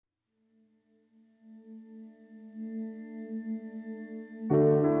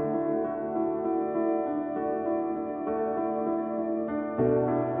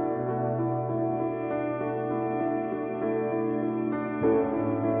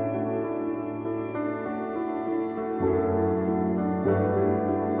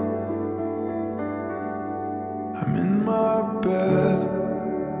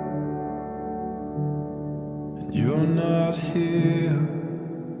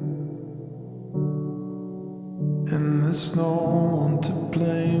there's no one to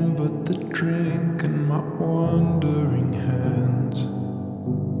blame but the drink and my wandering hands.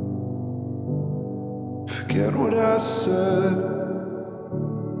 Forget what I said,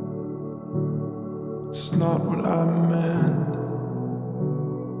 it's not what I meant.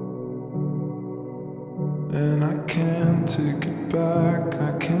 And I can't take it back,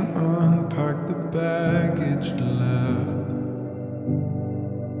 I can't unpack the baggage left.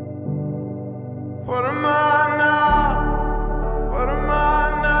 What am I now? What am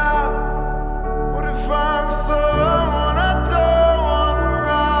I now? What if I'm someone I don't want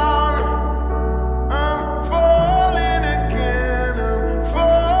around? I'm falling again, I'm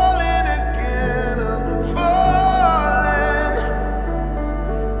falling again, I'm falling.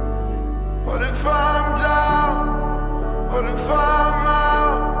 What if I'm down? What if I'm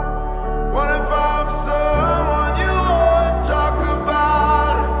out? What if I'm someone you won't talk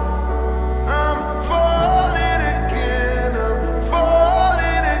about? I'm falling again, I'm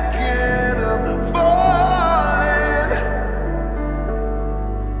falling again, I'm falling.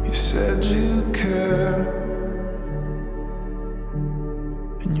 You said you cared,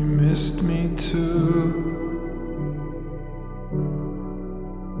 and you missed me too.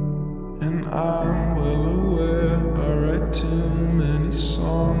 And I'm well aware I write too many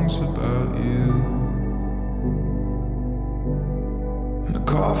songs about you. And the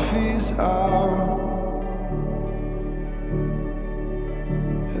coffee's out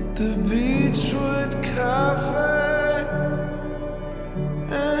at the Beachwood Cafe.